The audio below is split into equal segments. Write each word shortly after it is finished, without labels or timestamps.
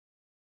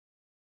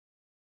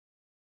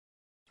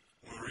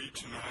read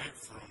tonight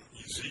from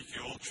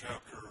Ezekiel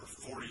chapter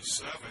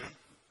 47.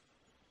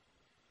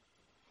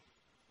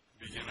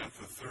 Begin at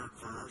the 3rd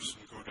verse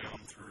and go down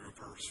through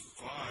verse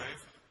 5.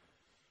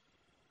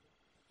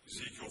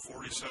 Ezekiel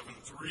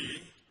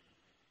 47:3.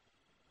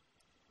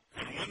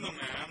 And when the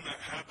man that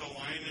had the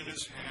line in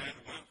his hand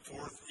went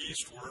forth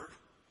eastward,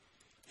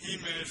 he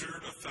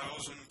measured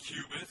 1,000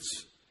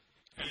 cubits,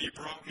 and he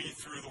brought me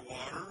through the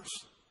waters.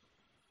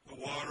 The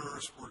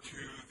waters were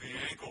to the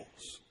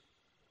ankles.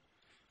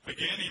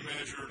 Again he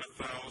measured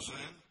 1,000,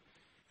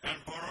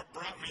 and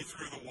brought me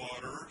through the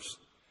waters.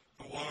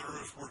 The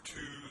waters were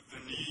to the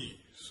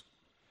knees.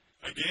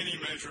 Again he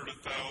measured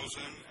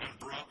 1,000, and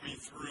brought me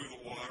through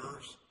the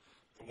waters.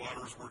 The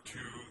waters were to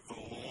the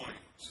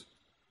loins.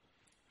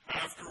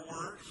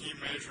 Afterward he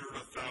measured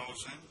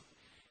 1,000,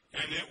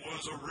 and it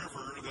was a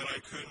river that I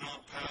could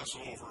not pass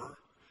over,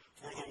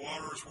 for the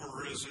waters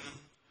were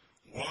risen,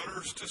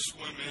 waters to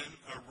swim in,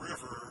 a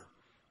river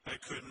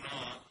that could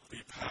not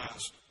be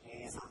passed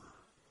over.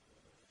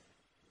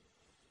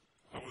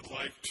 I would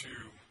like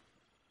to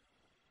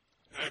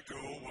echo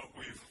what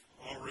we've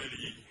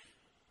already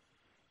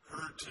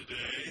heard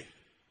today,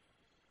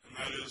 and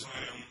that is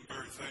I am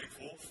very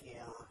thankful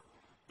for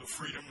the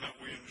freedom that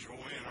we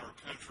enjoy in our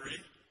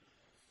country,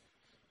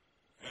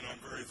 and I'm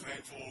very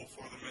thankful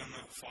for the men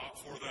that fought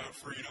for that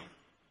freedom,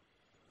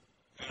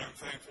 and I'm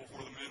thankful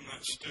for the men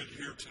that stood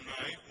here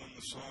tonight when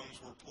the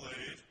songs were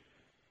played.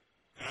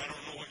 And I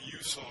don't know what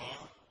you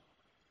saw,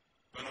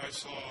 but I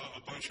saw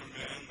a bunch of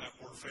men that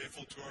were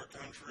faithful to our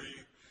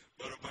country,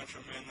 but a bunch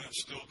of men that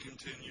still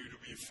continue to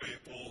be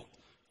faithful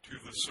to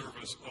the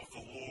service of the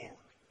Lord.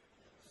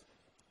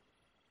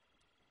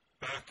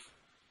 Back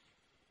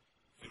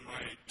in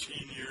my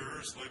teen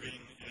years living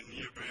in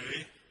Nia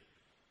Bay,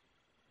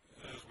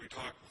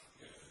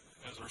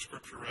 as our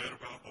scripture read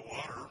about the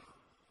water,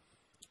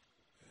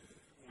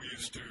 we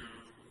used to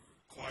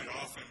quite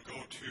often go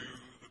to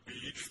the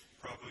beach,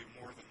 probably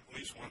more than at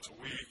least once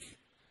a week,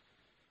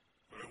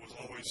 but it was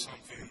always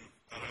something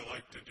that I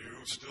liked to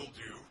do, still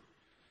do,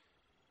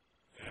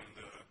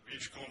 and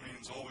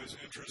beachcombing's always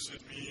interested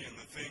me in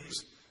the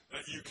things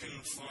that you can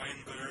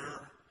find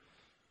there.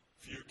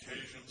 A few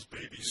occasions,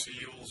 baby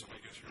seals, and I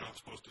guess you're not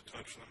supposed to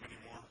touch them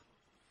anymore,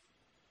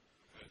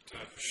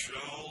 but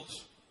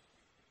shells,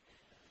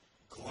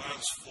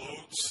 glass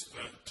floats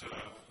that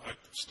I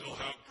still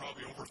have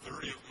probably over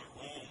 30 of them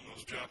at home,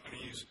 those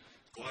Japanese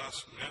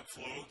glass net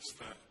floats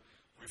that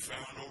we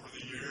found over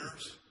the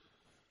years.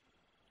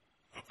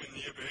 Up in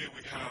Nia Bay,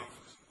 we have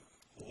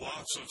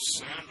lots of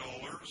sand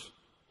dollars.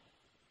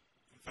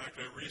 In fact,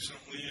 I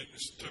recently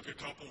just took a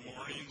couple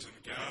mornings and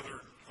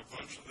gathered a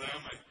bunch of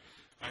them.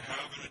 I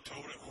have in a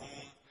tote at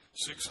home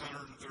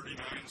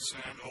 639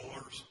 sand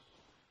dollars,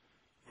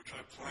 which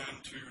I plan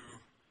to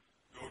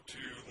go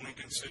to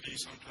Lincoln City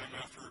sometime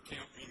after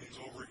camp meeting's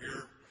over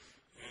here,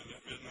 and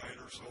at midnight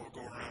or so I'll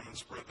go around and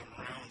spread them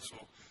around, so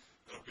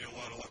there'll be a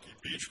lot of lucky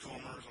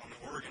beachcombers on the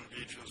Oregon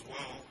beach as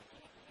well.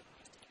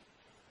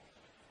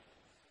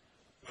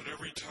 But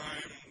every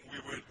time we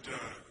would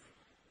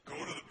go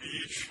to the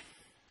beach,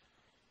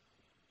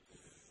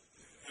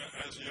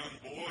 as a young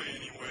boy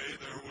anyway,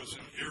 there was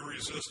an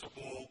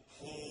irresistible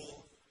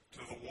pull to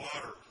the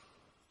water.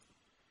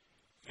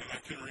 And I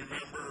can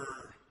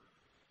remember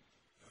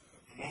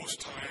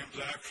most times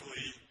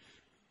actually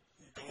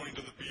going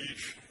to the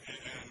beach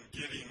and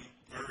getting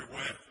very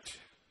wet.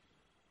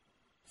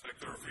 In fact,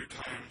 there are a few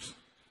times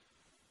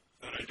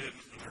that I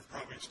didn't, and there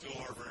probably still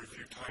are very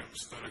few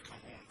times that I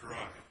come home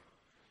dry.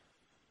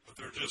 But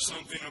there's just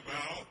something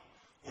about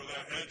where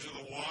that edge of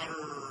the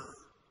water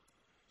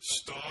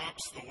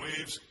stops, the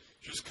waves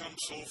just come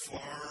so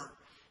far,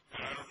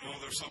 and I don't know,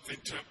 there's something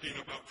tempting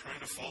about trying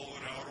to follow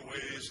it out a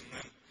ways, and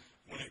then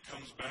when it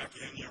comes back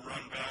in, you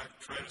run back,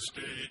 try to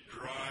stay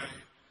dry,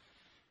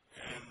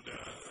 and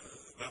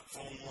that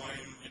foam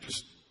line, you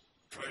just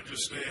try to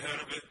stay ahead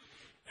of it,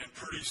 and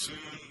pretty soon,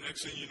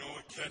 next thing you know,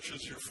 it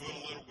catches your foot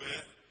a little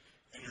bit,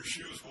 and your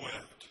shoe's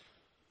wet.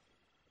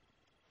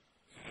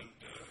 And,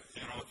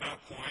 at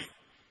that point,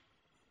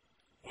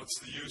 what's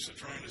the use of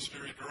trying to stay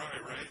dry,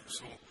 right?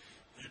 So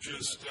you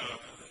just,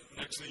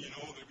 next thing you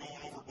know, they're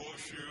going over both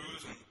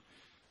shoes, and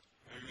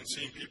I've even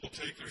seen people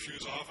take their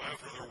shoes off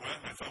after they're wet,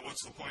 and I thought,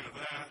 what's the point of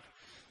that?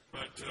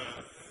 But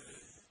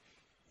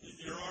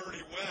you're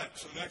already wet,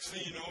 so next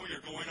thing you know,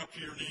 you're going up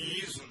to your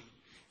knees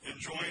and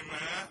enjoying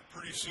that.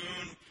 Pretty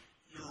soon,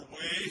 your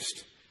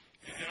waist,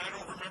 and I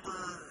don't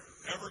remember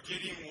ever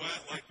getting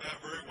wet like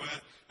that, very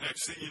wet.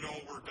 Next thing you know,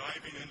 we're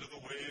diving into the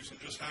waves and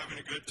just having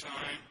a good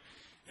time,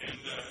 and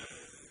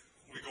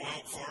we go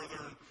out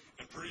farther,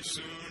 and pretty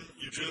soon,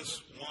 you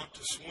just want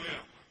to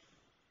swim.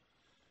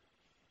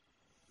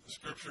 The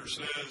scripture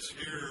says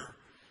here,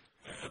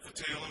 at the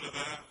tail end of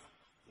that,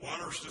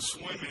 waters to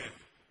swim in.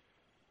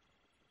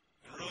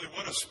 And really,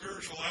 what a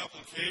spiritual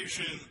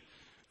application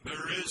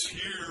there is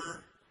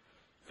here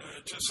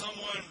to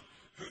someone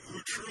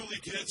who truly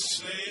gets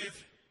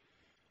saved.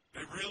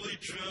 They really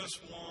just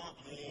want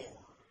more.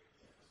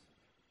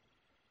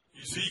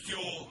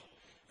 Ezekiel,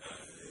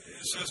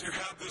 it says here,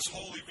 had this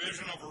holy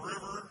vision of a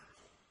river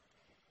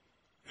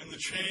And the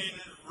chain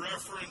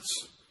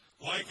reference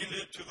likened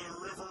it to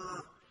the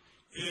river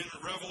in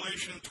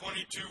Revelation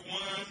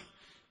 22:1.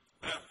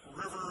 That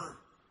river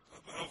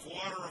of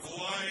water of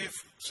life,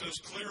 says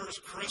clear as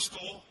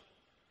crystal,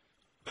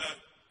 that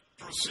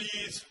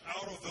proceeds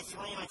out of the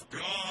throne of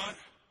God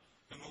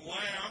and the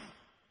Lamb.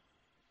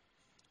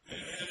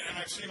 And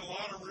I've seen a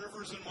lot of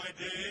rivers in my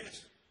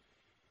days,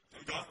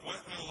 and got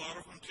wet in a lot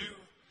of them too.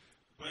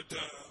 But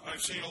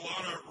I've seen a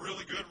lot of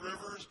really good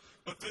rivers,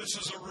 but this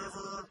is a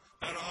river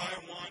that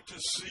I want to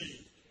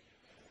see.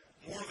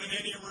 More than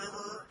any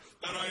river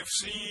that I've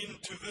seen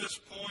to this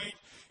point,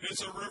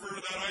 it's a river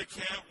that I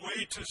can't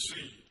wait to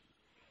see.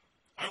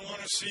 I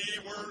want to see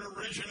where it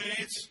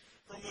originates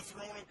from the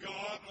throne of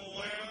God and the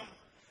Lamb.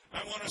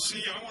 I want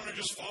to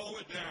just follow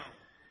it down.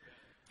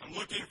 I'm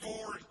looking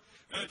forward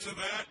to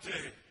that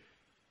day.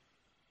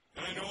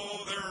 And I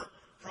know there are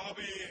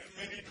probably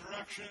many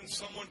directions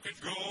someone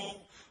could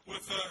go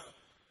with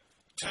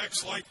a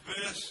text like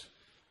this,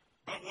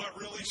 but what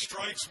really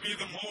strikes me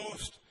the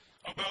most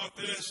about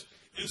this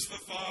is the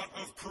thought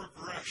of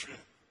progression.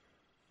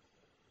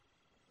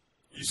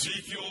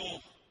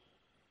 Ezekiel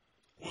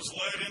was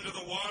led into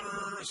the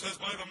water, it says,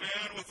 by the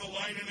man with the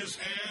line in his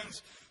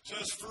hands, it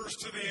says first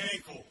to the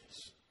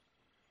ankles.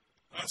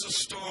 That's a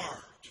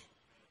start.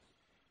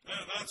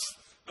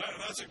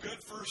 That's a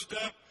good first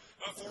step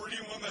for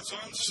anyone that's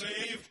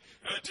unsaved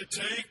to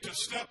take, to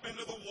step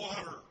into the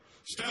water,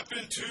 step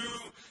into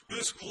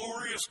this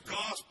glorious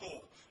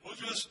gospel. We'll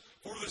just,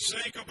 for the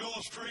sake of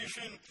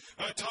illustration,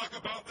 talk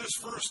about this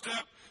first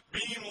step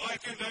being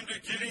likened unto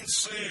getting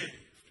saved.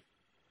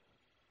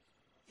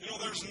 You know,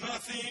 there's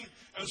nothing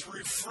as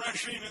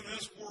refreshing in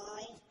this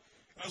world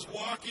as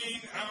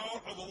walking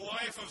out of a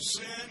life of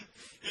sin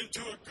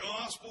into a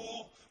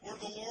gospel where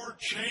the Lord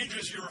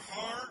changes your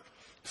heart,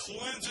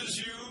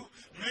 cleanses you,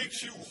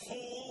 makes you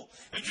whole,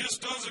 and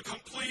just does a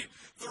complete,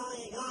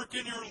 thorough work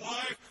in your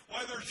life.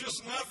 Why, there's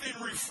just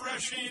nothing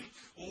refreshing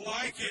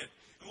like it.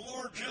 The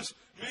Lord just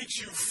makes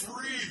you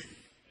free.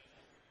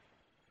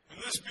 And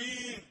this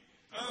being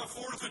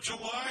 4th of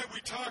July,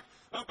 we talk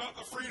about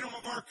the freedom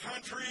of our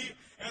country,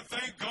 and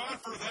thank God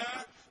for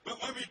that.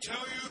 But let me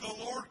tell you,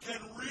 the Lord can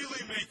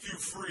really make you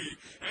free,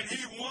 and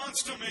He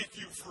wants to make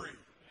you free.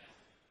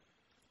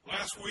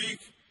 Last week,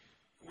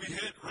 we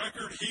hit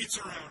record heats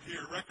around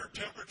here, record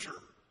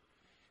temperature.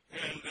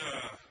 And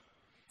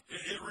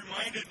it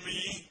reminded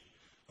me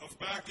of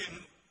back in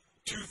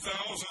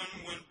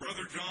 2000 when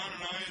Brother John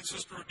and I and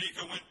Sister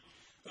Odika went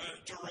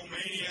to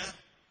Romania,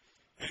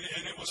 and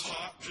it was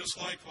hot just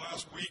like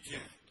last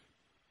weekend.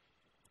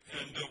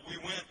 And we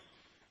went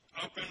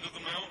up into the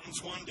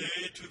mountains one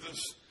day to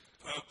this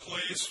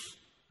place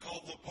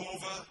called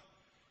Lipova,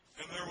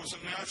 and there was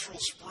a natural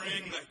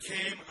spring that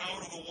came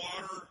out of the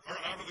water, or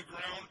out of the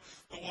ground.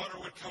 The water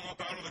would come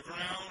up out of the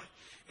ground,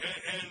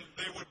 and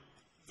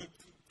the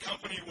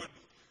company would,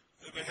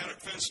 they had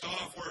it fenced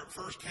off where it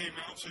first came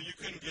out, so you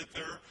couldn't get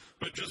there,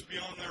 but just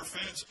beyond their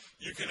fence,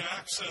 you could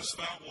access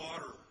that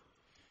water.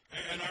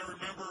 And I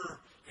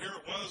remember here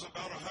it was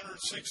about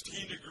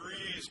 116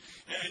 degrees,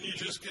 and you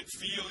just could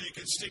feel, you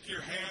could stick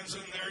your hands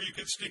in there, you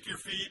could stick your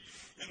feet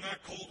in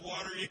that cold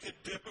water, you could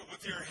dip it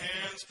with your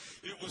hands.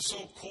 It was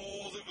so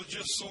cold, it was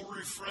just so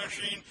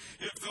refreshing,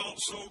 it felt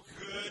so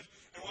good,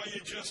 and why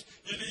you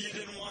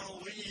didn't want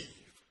to leave.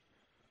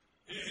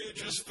 It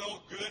just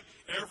felt good,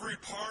 every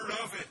part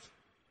of it.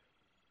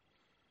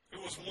 It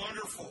was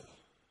wonderful.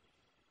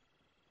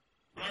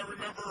 But I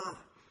remember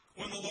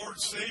when the Lord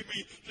saved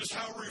me, just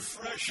how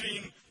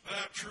refreshing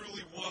that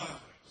truly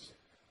was.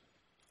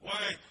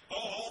 Why,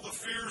 all the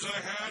fears I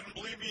had, and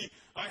believe me,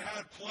 I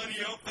had plenty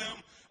of them,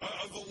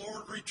 of the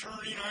Lord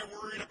returning. I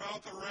worried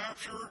about the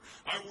rapture.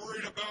 I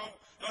worried about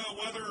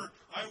whether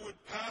I would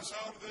pass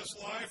out of this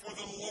life,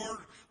 whether the Lord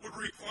would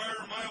require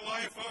my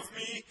life of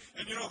me.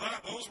 And you know,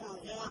 those were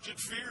warranted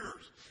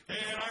fears.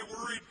 And I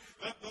worried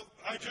that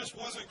I just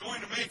wasn't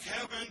going to make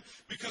heaven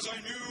because I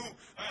knew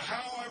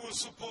how I was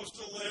supposed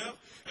to live.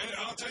 And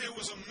I'll tell you, it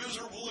was a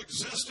miserable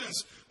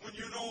existence when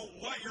you know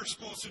what you're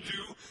supposed to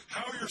do,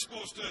 how you're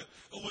supposed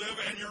to live,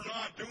 and you're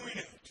not doing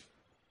it.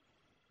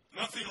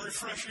 Nothing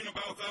refreshing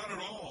about that at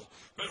all.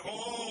 But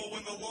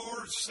when the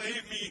Lord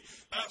saved me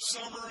that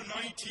summer in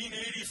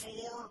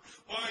 1984,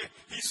 why,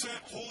 He sent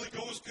Holy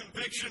Ghost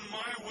conviction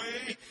my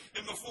way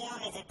in the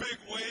form of a big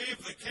wave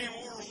that came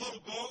over a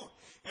little boat.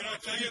 And I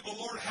tell you, the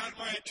Lord had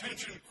my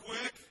attention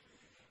quick.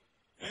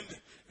 And,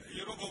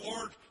 you know, the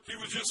Lord, He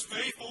was just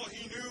faithful.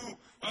 He knew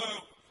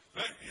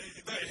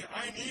that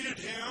I needed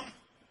Him.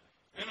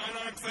 And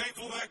I'm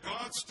thankful that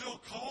God still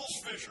calls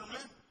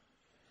fishermen.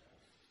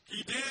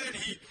 He did.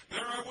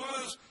 There I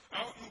was,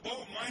 out in the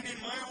boat, minding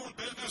my own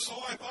business, so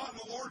I thought, and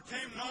the Lord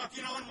came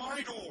knocking on my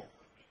door.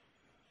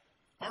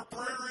 Our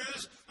prayer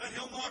is that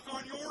He'll knock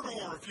on your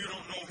door if you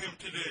don't know Him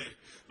today.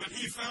 But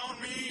He found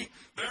me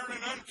there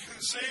in an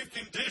unsaved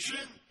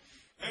condition,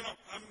 and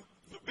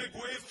the big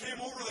wave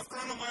came over the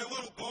front of my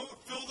little boat,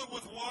 filled it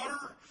with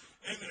water,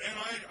 and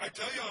I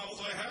tell you, all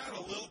I had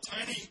a little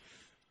tiny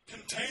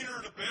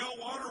container to bail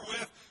water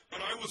with, but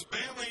I was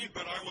bailing,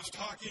 but I was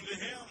talking to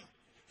Him.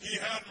 he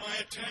had my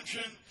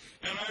attention,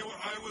 and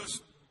I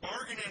was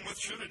bargaining with,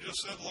 should have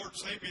just said, Lord,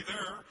 save me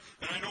there,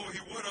 and I know he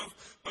would have,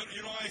 but,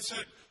 I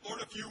said,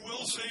 Lord, if you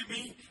will save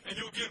me, and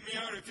you'll get me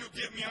out, if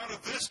you'll get me out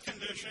of this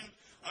condition,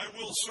 I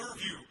will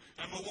serve you.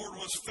 And the Lord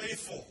was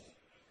faithful,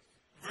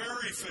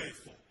 very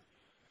faithful.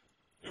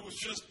 It was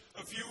just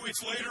a few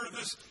weeks later,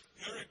 this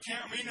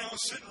camp meeting, I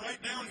was sitting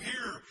right down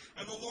here,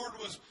 and the Lord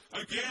was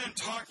again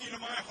talking to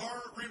my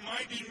heart,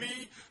 reminding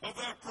me of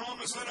that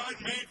promise that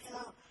I'd made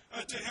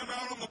to him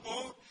out on the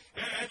boat.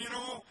 And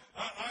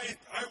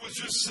I was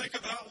just sick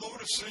of that load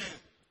of sin.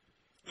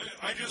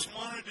 I just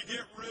wanted to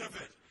get rid of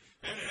it.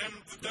 And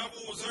the devil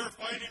was there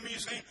fighting me,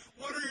 saying,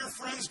 what are your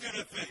friends going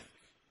to think?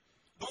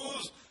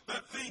 Those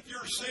that think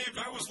you're saved.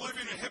 I was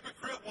living a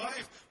hypocrite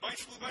life,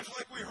 much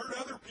like we heard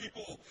other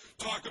people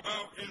talk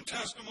about in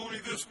testimony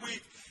this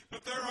week.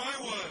 But there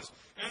I was,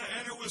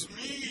 and it was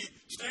me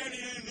standing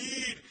in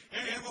need,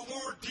 and the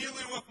Lord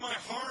dealing with my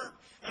heart.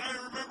 And I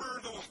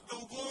remember the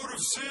load of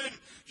sin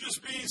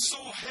just being so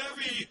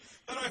heavy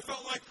that I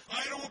felt like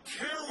I don't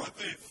care what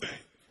they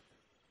think.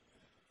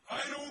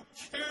 I don't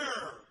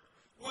care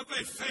what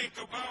they think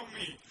about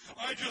me.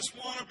 I just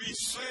want to be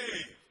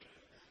saved.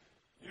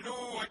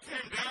 I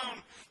came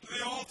down to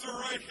the altar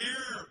right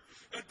here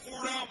and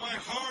poured out my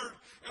heart,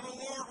 and the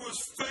Lord was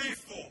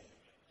faithful.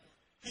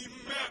 He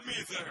met me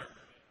there,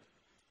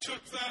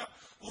 took that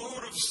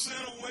load of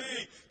sin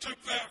away, took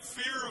that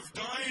fear of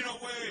dying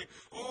away.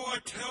 Oh, I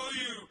tell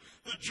you,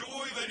 the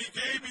joy that he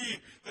gave me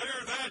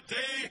there that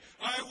day,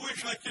 I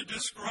wish I could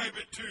describe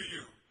it to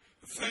you.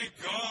 Thank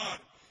God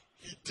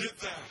he did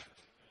that.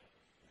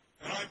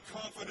 And I'm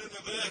confident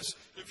of this.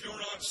 If you're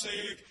not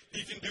saved,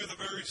 he can do the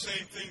very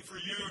same thing for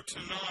you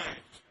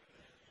tonight.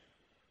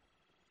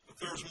 But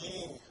there's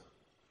more.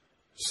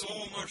 So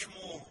much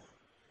more.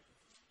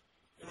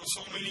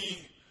 So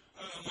many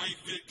might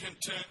get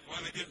content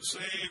when they get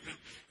saved,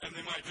 and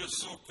they might just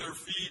soak their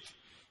feet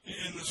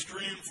in the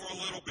stream for a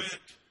little bit.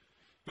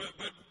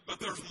 But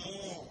there's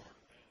more.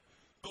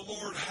 The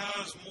Lord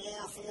has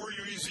more for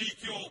you.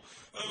 Ezekiel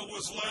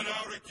was led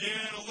out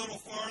again a little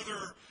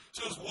farther.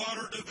 It says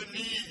water to the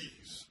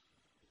knees.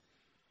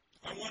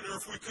 I wonder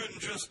if we couldn't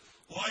just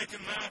liken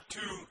that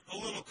to a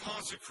little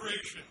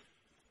consecration.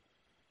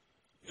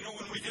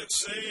 When we get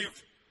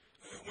saved,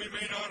 we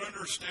may not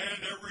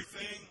understand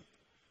everything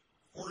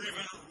or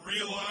even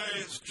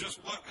realize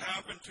just what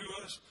happened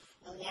to us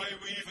or why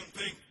we even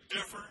think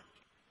different.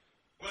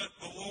 But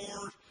the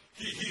Lord,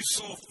 He's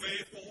so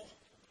faithful.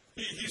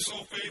 He's so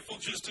faithful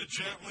just to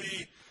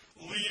gently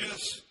lead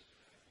us.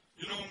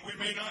 We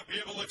may not be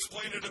able to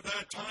explain it at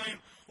that time.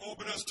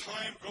 But as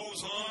time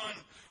goes on,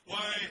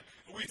 why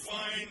we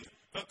find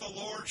that the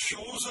Lord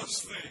shows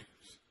us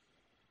things.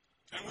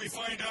 And we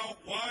find out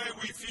why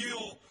we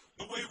feel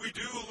the way we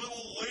do a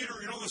little later.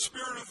 The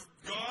Spirit of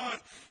God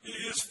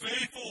is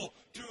faithful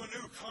to a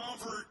new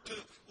convert to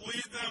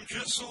lead them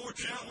just so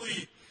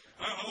gently.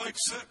 I like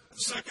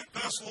 2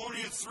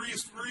 Thessalonians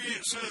 3:3.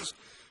 It says,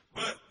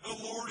 but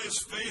the Lord is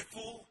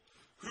faithful,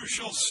 who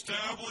shall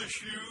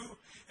establish you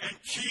and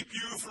keep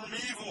you from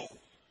evil.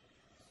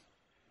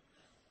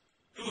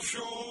 He'll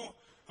show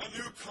a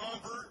new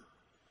convert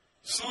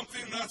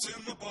something that's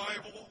in the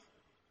Bible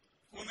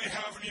when they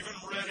haven't even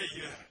read it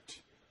yet.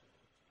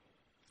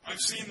 I've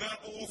seen that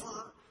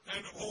over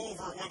and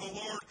over where the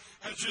Lord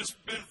has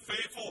just been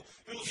faithful.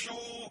 He'll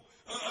show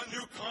a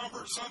new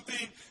convert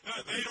something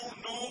that they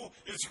don't know.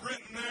 It's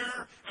written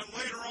there, and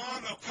later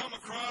on they'll come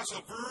across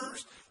a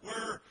verse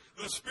where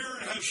the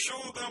Spirit has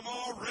showed them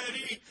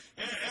already,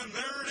 and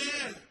there it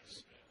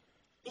is.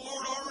 The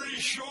Lord already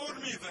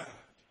showed me that.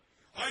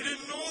 I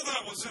didn't know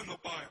that was in the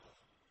Bible.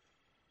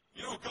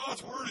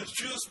 God's Word is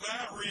just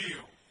that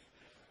real.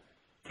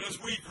 But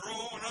as we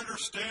grow and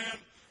understand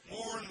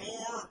more and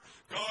more,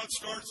 God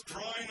starts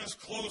drawing us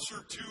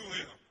closer to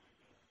Him.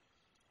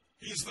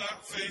 He's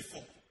that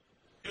faithful.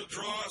 He'll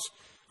draw us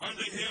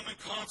unto Him, and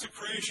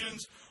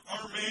consecrations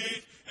are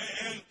made.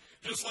 And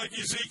just like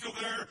Ezekiel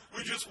there,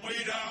 we just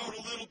wade out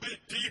a little bit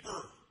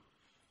deeper.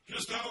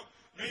 Just out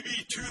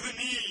maybe to the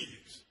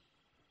knees.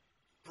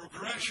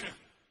 Progression.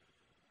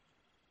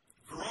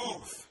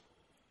 Growth.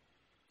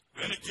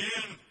 Then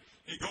again,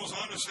 he goes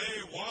on to say,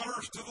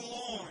 waters to the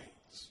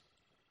loins.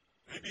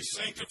 Maybe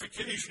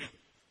sanctification.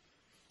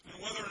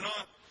 And whether or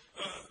not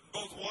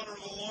those water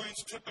to the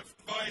loins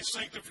typify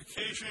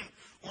sanctification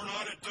or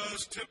not, it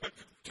does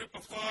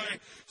typify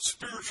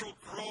spiritual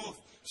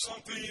growth,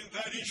 something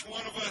that each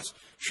one of us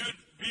should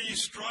be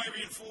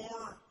striving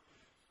for.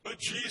 But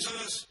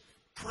Jesus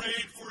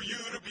prayed for you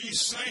to be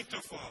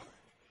sanctified.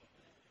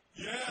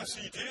 Yes,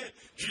 He did.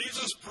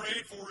 Jesus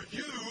prayed for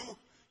you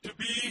to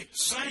be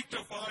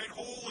sanctified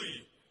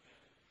holy.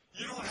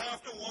 You don't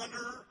have to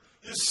wonder,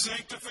 is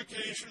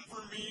sanctification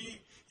for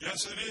me?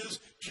 Yes, it is.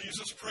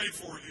 Jesus prayed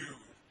for you.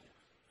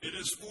 It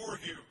is for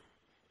you.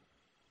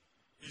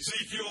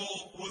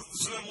 Ezekiel was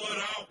then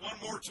led out one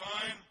more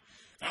time,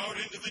 out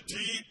into the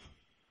deep,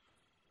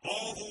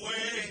 all the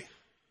way. It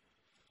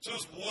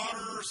says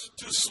waters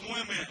to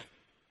swim in.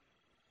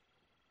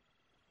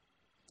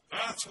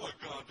 That's what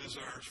God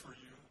desires for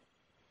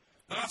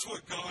you. That's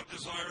what God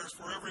desires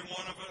for every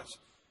one of us.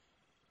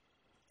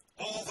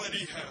 All that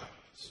He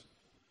has.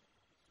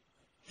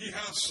 He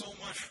has so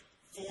much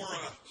for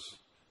us.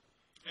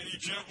 And He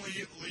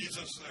gently leads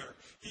us there.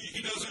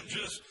 He doesn't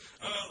just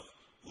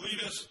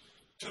lead us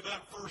to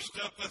that first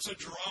step that's a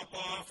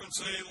drop-off and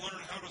say,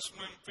 learn how to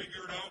swim,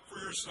 figure it out for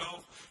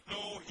yourself.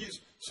 No, He's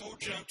so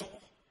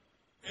gentle.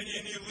 And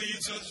He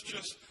leads us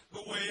just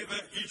the way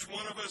that each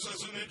one of us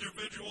as an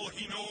individual,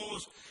 He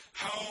knows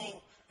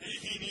how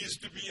He needs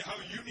to be, how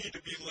you need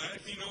to be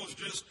led. He knows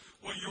just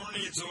what your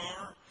needs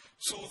are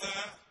so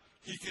that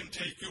He can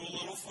take you a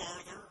little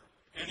farther.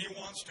 And He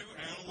wants to,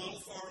 and a little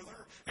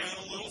farther,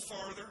 and a little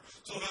farther,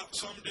 so that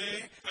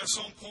someday, at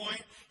some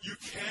point, you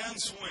can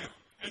swim,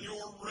 and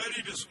you're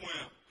ready to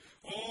swim.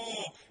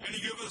 Oh, and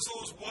He gives us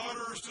those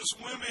waters to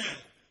swim in.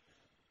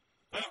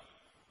 That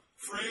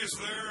phrase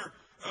there,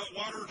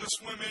 water to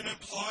swim in,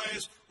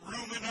 implies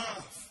room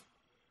enough.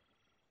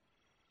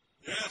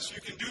 Yes,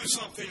 you can do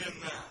something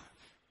in that.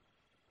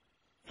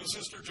 And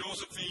Sister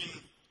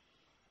Josephine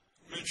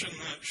mentioned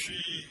that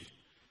she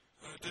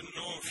didn't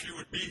know if she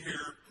would be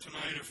here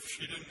tonight if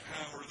she didn't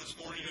have, or this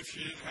morning if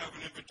she didn't have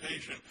an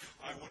invitation.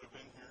 I would have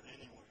been here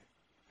anyway.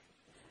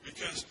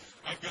 Because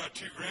I've got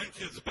 2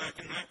 grandkids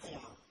back in that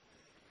corner.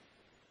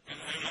 And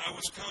I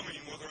was coming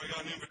whether I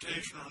got an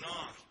invitation or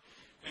not.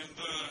 And,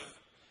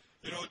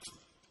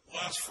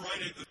 last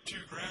Friday the 2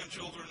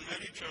 grandchildren met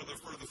each other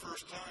for the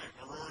first time.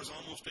 Aurora's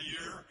almost a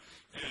year,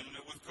 and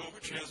with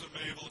COVID she hasn't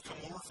been able to come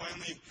over.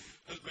 Finally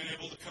has been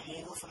able to come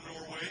over from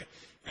Norway.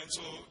 And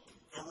so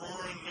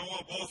Aurora and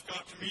Noah both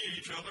got to meet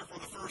each other for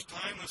the first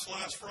time this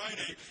last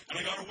Friday, and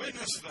I got to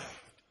witness that.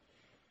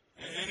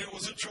 And it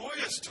was a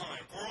joyous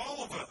time for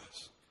all of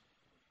us.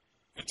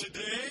 And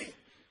today,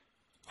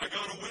 I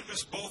got to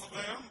witness both of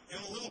them in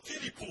a little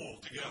kiddie pool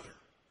together.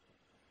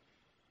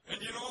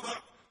 And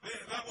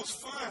that was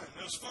fun.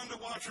 It was fun to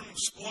watch them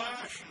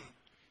splash and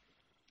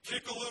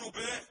kick a little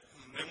bit.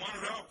 And they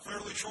wanted out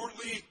fairly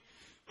shortly.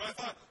 But I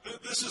thought,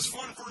 this is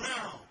fun for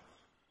now.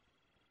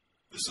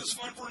 This is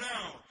fun for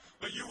now.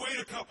 But you wait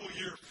a couple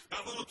years,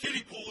 that little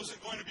kiddie pool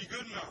isn't going to be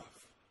good enough.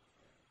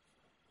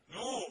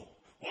 No.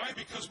 Why?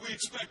 Because we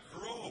expect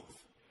growth.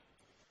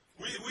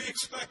 We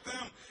expect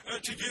them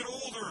to get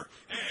older,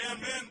 and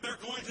then they're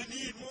going to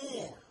need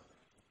more.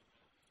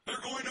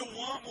 They're going to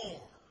want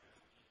more.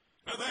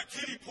 Now, that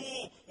kiddie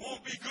pool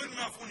won't be good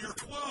enough when you're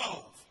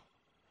 12.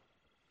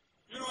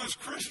 As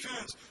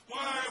Christians,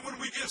 why, when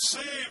we get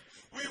saved,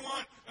 we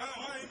want,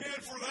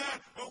 amen for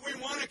that, but we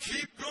want to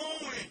keep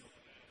going.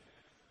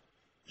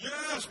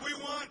 Yes, we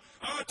want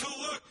to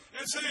look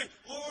and say,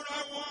 Lord,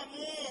 I want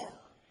more.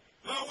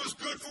 That was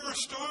good for a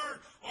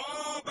start.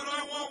 Oh, but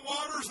I want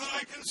waters that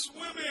I can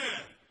swim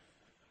in.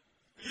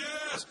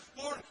 Yes,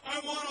 Lord, I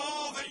want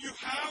all that you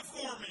have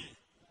for me.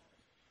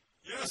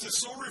 Yes, it's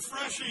so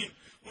refreshing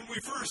when we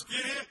first get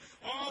in.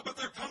 Oh, but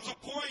there comes a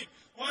point,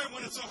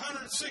 when it's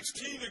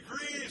 116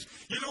 degrees,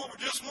 you don't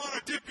just want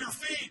to dip your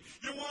feet.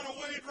 You want to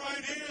wade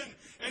right in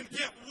and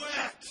get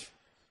wet.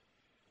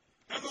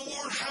 And the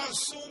Lord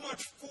has so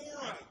much for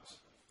us.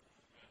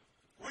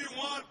 We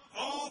want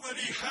all that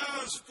He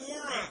has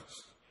for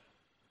us.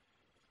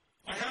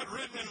 I had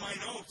written in my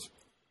notes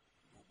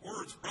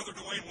words, Brother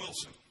Dwayne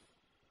Wilson.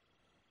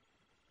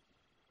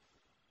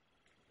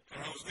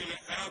 And I was going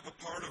to add the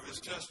part of his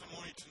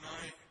testimony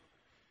tonight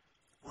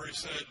where he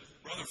said,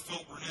 Brother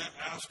Phil Burnett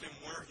asked him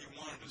where he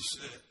wanted to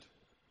sit.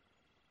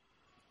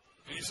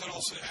 And he said,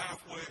 I'll sit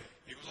halfway.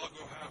 He goes, I'll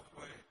go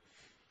halfway.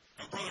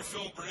 And Brother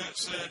Phil Burnett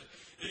said,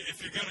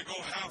 if you're going to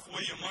go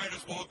halfway, you might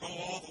as well go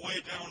all the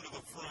way down to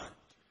the front.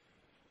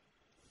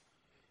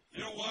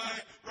 You know why?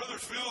 Brother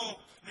Phil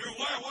knew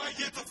why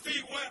get the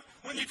feet wet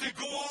when you can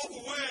go all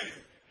the way?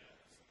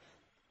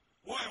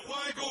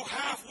 Why go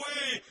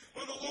halfway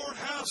when the Lord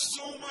has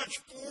so much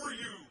for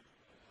you?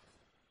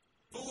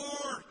 The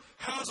Lord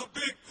has a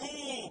big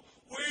pool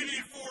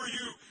waiting for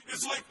you.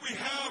 It's like we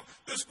have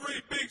this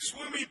great big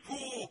swimming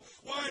pool.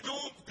 Why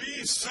don't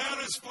be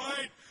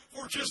satisfied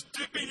for just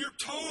dipping your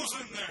toes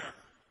in there?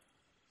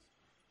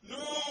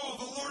 No,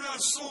 the Lord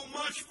has so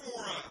much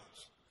for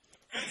us.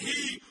 And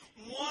He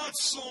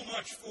wants so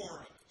much for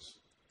us.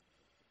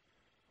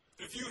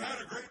 If you had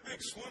a great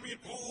big swimming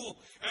pool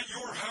at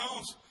your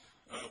house,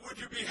 would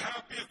you be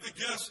happy if the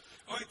guests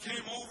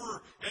came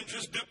over and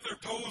just dipped their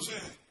toes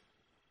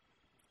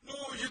in? No,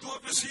 you'd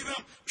love to see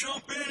them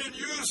jump in and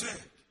use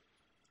it.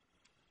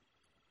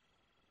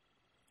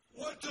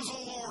 What does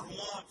the Lord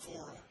want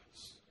for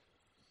us?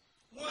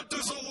 What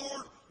does the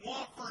Lord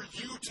want for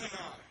you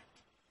tonight?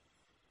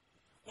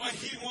 Why,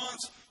 He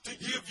wants to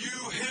give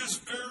you His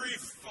very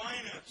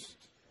finest.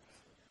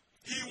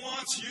 He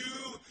wants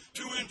you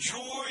to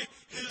enjoy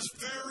His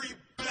very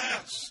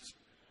best.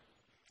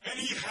 And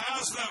He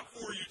has that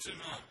for you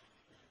tonight.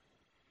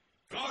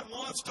 God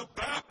wants to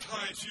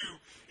baptize you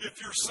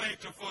if you're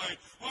sanctified.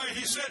 Why,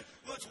 He said,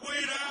 let's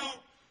wade out.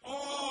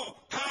 Oh,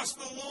 past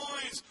the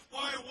loins.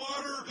 Why,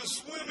 water to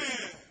swim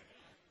in.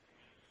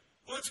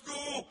 Let's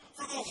go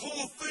for the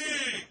whole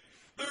thing.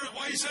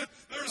 Why, He said,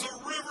 there's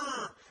a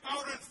river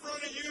out in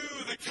front of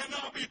you that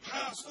cannot be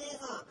passed pass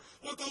over.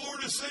 What the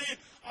Lord is saying,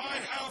 I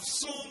have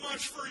so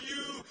much for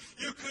you,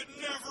 you could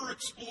never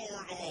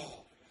explore it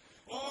all.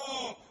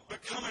 Oh,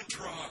 but come and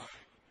try.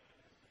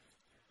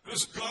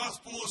 This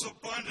gospel is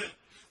abundant.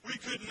 We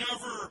could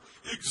never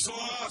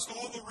exhaust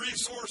all the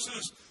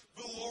resources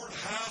the Lord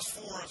has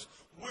for us.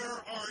 Where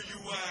are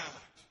you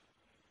at?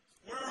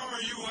 Where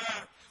are you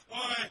at?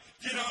 Why,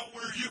 get out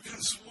where you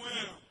can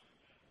swim.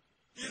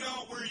 Get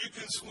out where you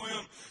can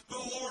swim. The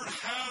Lord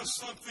has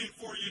something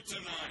for you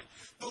tonight.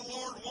 The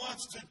Lord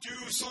wants to do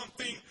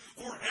something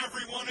for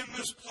everyone in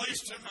this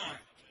place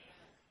tonight.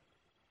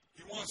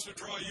 He wants to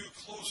draw you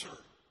closer.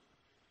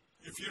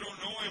 If you don't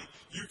know Him,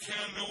 you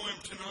can know Him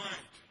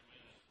tonight.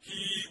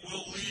 He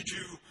will lead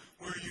you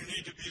where you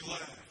need to be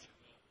led.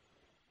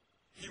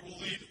 He will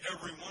lead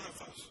every one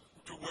of us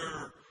to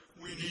where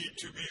we need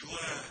to be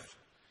led.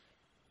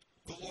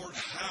 The Lord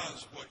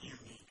has what you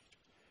need,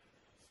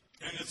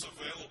 and it's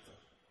available.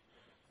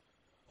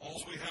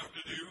 All we have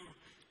to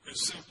do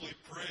is simply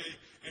pray,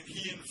 and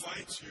He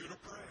invites you to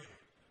pray.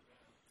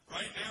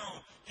 Right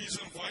now, He's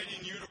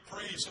inviting you to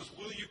pray. He says,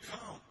 will you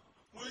come?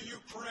 Will you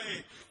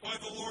pray? Why,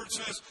 the Lord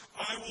says,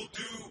 I will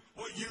do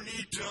what you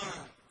need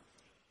done.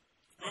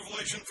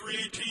 Revelation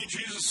 3:18,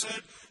 Jesus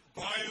said,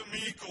 buy of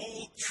me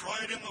gold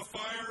tried in the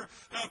fire,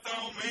 that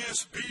thou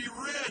mayest be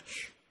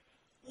rich.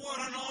 What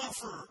an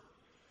offer.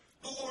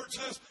 The Lord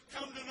says,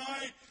 come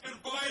tonight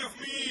and buy of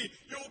me.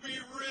 You'll be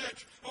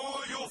rich.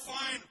 Oh, you'll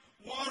find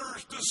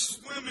waters to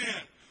swim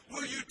in.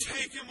 Will you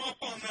take Him up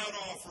on that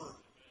offer?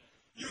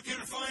 You can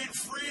find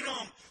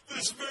freedom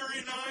this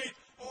very night.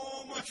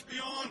 Oh, much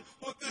beyond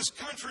what this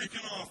country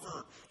can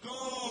offer.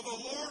 Oh,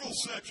 the Lord will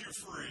set you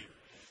free.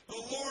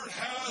 The Lord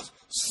has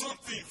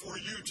something for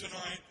you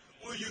tonight.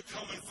 Will you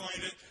come and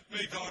find it?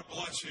 May God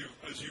bless you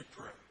as you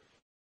pray.